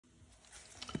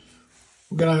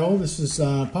G'day all, this is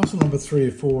parcel number 3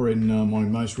 or 4 in my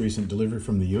most recent delivery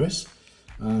from the US.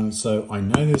 So I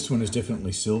know this one is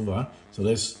definitely silver, so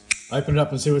let's open it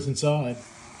up and see what's inside.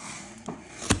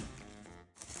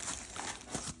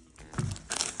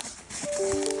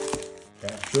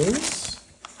 Capsules.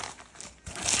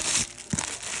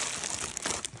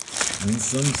 And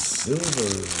some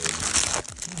silver.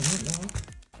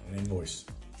 An invoice.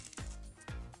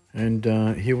 And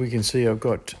here we can see I've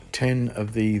got 10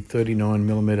 of the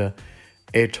 39mm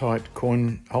airtight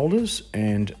coin holders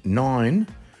and 9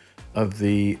 of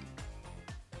the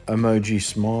emoji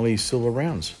smiley silver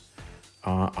rounds.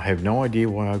 I have no idea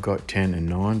why I got 10 and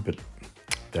 9, but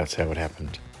that's how it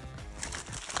happened.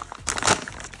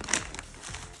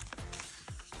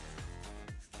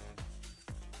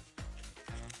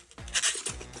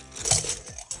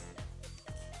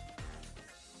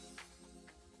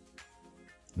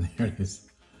 There it is.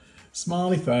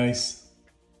 Smiley face.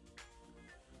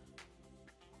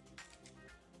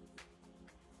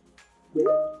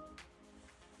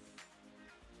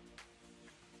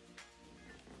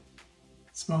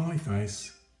 Smiley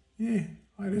face. Yeah,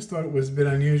 I just thought it was a bit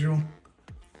unusual. A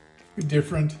bit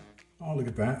different. Oh, look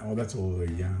at that. Oh, that's all the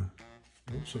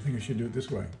oops, I think I should do it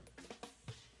this way.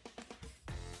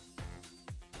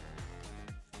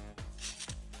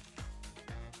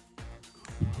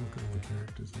 Look at all the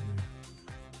characters in there.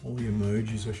 All the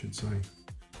emojis, I should say.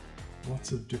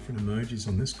 Lots of different emojis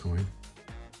on this coin.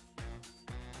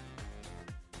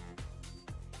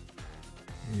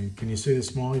 And can you see the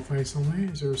smiley face on there?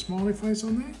 Is there a smiley face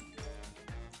on there?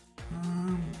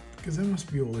 Because that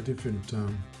must be all the different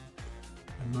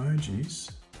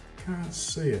emojis. Can't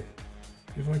see it.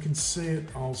 If I can see it,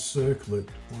 I'll circle it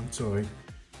once I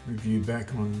review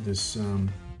back on this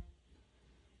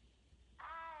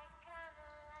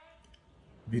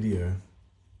video.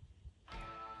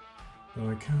 But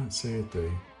I can't see it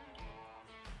there.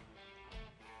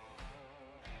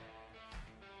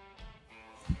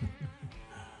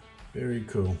 Very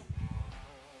cool.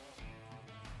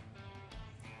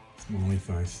 Smiley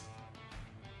face.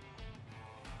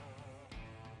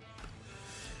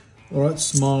 All right,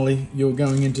 Smiley, you're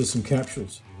going into some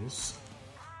capsules. Yes.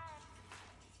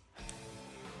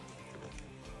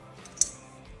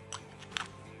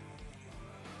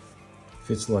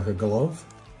 Fits like a glove.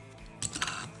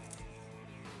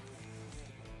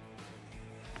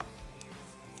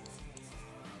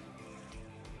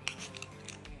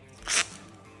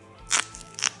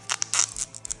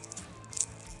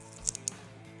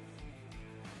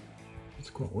 It's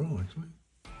quite well, actually.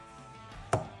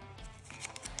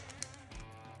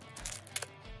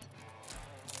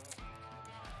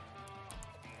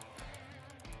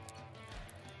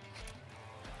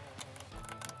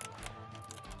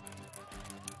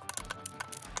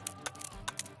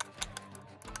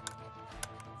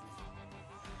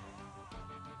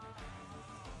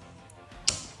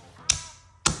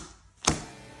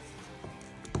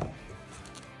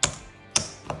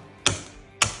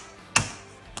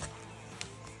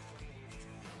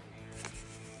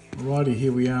 Alrighty,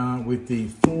 here we are with the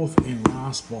 4th and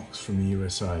last box from the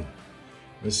USA.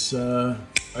 Let's open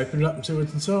it up and see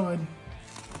what's inside.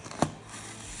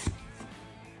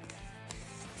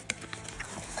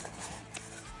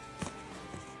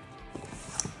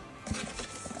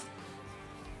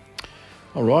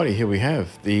 Alrighty, here we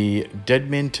have the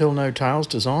Dead Men Tell No Tales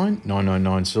design,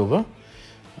 999 silver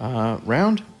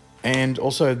round, and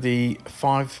also the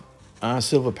 5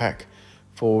 silver pack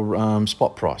for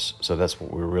spot price. So that's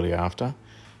what we're really after.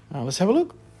 Let's have a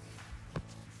look.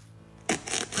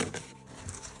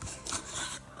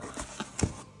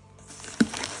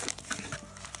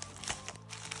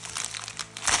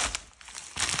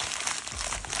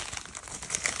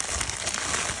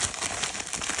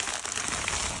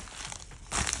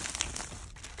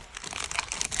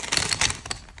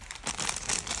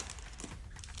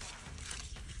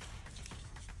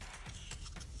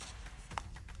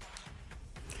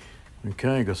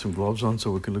 Okay, got some gloves on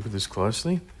so we can look at this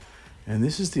closely. And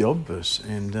this is the obverse,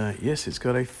 and yes, it's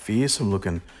got a fearsome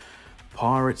looking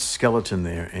pirate skeleton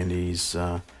there, and he's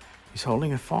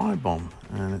holding a firebomb,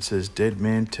 and it says "Dead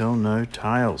Man Tell No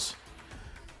Tales."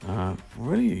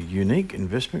 Really a unique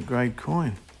investment grade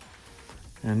coin.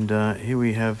 And here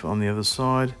we have on the other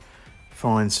side,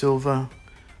 fine silver,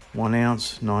 1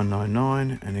 ounce,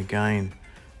 999, and again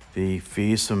the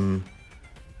fearsome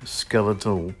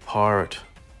skeletal pirate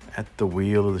at the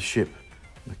wheel of the ship,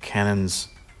 the cannons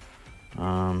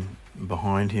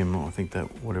behind him. I think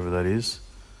that whatever that is.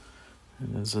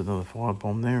 And there's another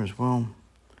firebomb there as well.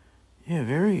 Yeah,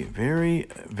 very, very,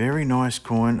 very nice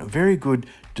coin. A very good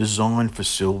design for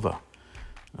silver.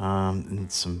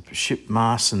 And some ship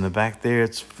masts in the back there.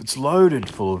 It's loaded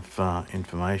full of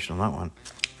information on that one.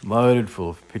 Loaded full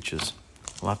of pictures.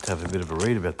 I'll have to have a bit of a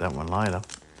read about that one later.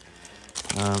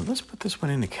 Let's put this one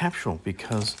in a capsule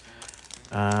because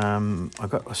I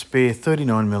got a spare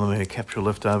 39mm capsule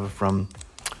left over from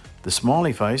the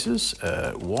smiley faces.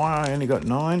 Why I only got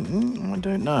 9, I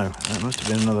don't know. It must have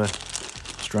been another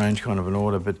strange kind of an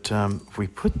order, but if we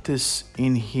put this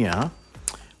in here,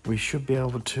 we should be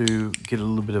able to get a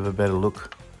little bit of a better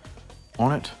look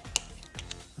on it.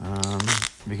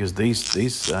 Because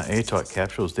these airtight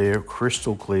capsules, they're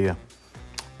crystal clear.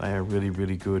 They are really,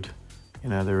 really good. You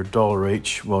know, they're $1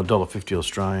 each, well, $1.50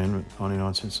 Australian,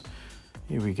 99 cents.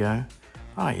 Here we go.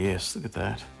 Ah, yes, look at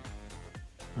that.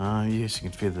 Yes, you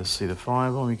can see the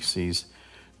firebomb. You can see his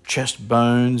chest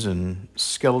bones and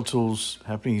skeletals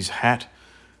happening. His hat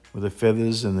with the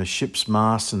feathers and the ship's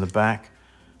mast in the back.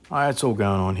 Oh, it's all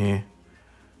going on here.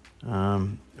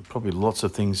 Probably lots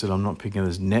of things that I'm not picking.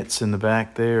 There's nets in the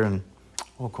back there and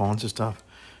all kinds of stuff.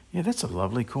 Yeah, that's a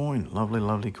lovely coin. Lovely,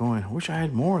 lovely coin. I wish I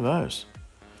had more of those.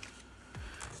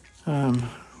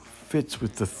 Fits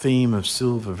with the theme of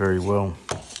silver very well.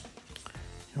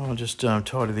 I'll just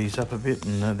tidy these up a bit,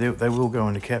 and they will go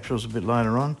into capsules a bit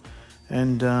later on.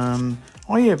 And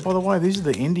oh yeah, by the way, these are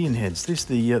the Indian heads. This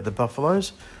is the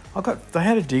buffaloes. They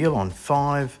had a deal on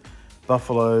 5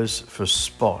 buffaloes for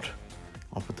spot.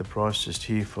 I'll put the price just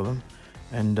here for them.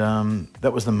 And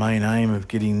that was the main aim of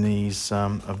getting these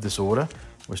of this order,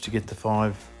 was to get the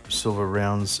 5 silver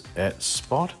rounds at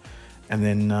spot. And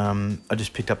then I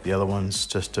just picked up the other ones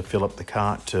just to fill up the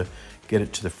cart to get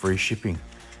it to the free shipping.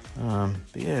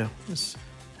 But yeah, let's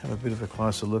have a bit of a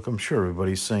closer look. I'm sure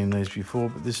everybody's seen these before,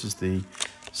 but this is the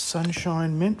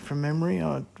Sunshine Mint from memory.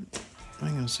 Hang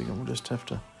on a second, we'll just have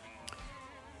to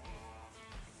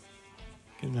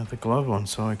get another glove on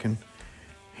so I can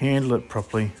handle it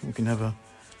properly. We can have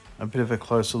a bit of a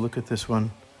closer look at this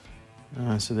one.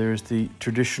 So there is the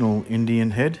traditional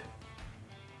Indian head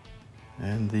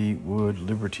and the word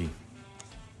liberty.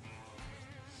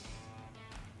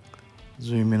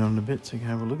 Zoom in on a bit so you can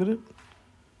have a look at it.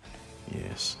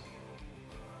 Yes,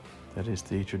 that is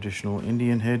the traditional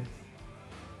Indian head.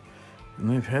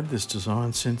 And they've had this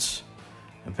design since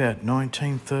about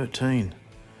 1913.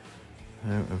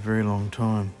 A very long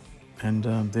time. And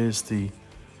there's the,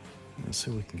 let's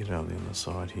see if we can get out the other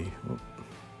side here. Whoop.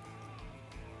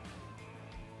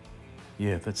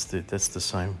 Yeah, that's the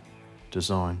same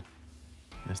design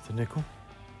as the nickel.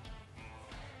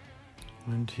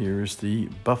 And here is the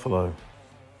buffalo.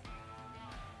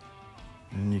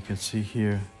 And you can see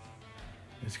here,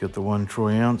 it's got the 1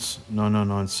 troy ounce,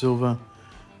 999 silver.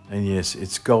 And yes,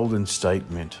 it's Golden State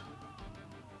Mint.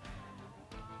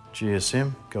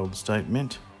 GSM, Golden State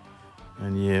Mint.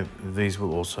 And yeah, these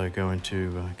will also go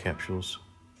into capsules.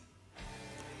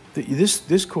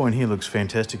 This coin here looks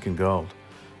fantastic in gold.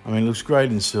 I mean, it looks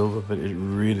great in silver, but it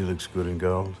really looks good in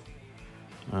gold.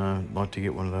 I'd like to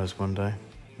get one of those one day.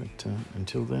 But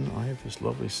until then, I have this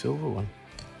lovely silver one.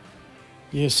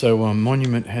 Yeah, so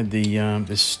Monument had the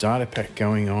this starter pack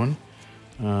going on.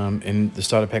 And the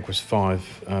starter pack was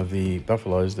 5 of the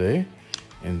buffaloes there.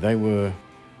 And they were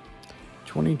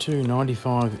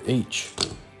 $22.95 each.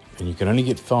 And you can only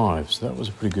get 5, so that was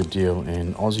a pretty good deal.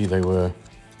 And Aussie, they were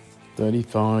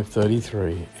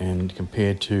 $35.33, and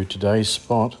compared to today's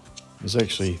spot, it was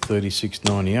actually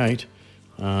 $36.98.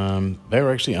 They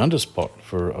were actually under spot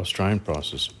for Australian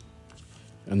prices.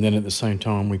 And then at the same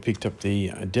time, we picked up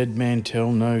the Dead Man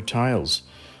Tell No Tales,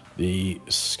 the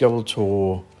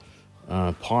Skeletor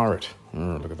Pirate.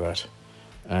 Oh, look at that.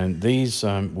 And these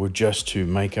were just to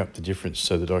make up the difference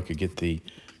so that I could get the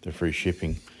free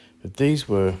shipping. But these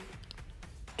were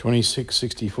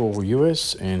 $26.64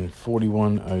 US and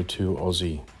 $41.02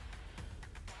 Aussie.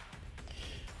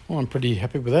 Well, I'm pretty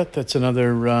happy with that. That's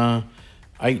another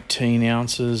 18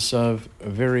 ounces of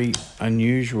very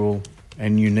unusual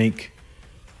and unique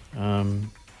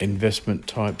investment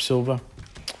type silver.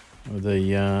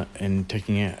 And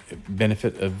taking out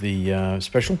benefit of the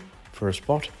special for a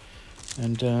spot.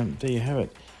 And there you have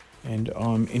it. And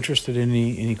I'm interested in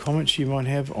any comments you might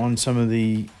have on some of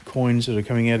the coins that are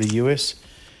coming out of US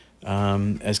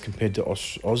as compared to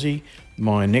Aussie.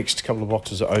 My next couple of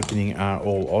boxes are opening are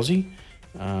all Aussie.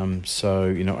 So,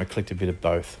 you know, I collect a bit of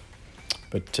both.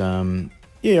 But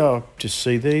yeah, I just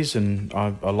see these and I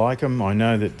like them. I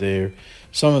know that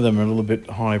some of them are a little bit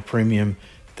higher premium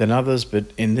than others, but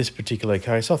in this particular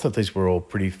case, I thought these were all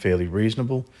fairly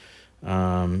reasonable.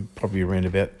 Probably around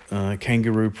about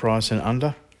kangaroo price and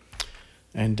under.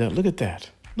 And look at that.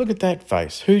 Look at that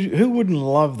face. Who wouldn't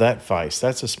love that face?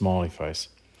 That's a smiley face.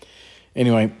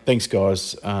 Anyway, thanks,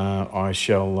 guys. I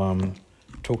shall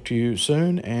talk to you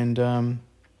soon, and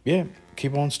yeah,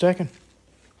 keep on stacking.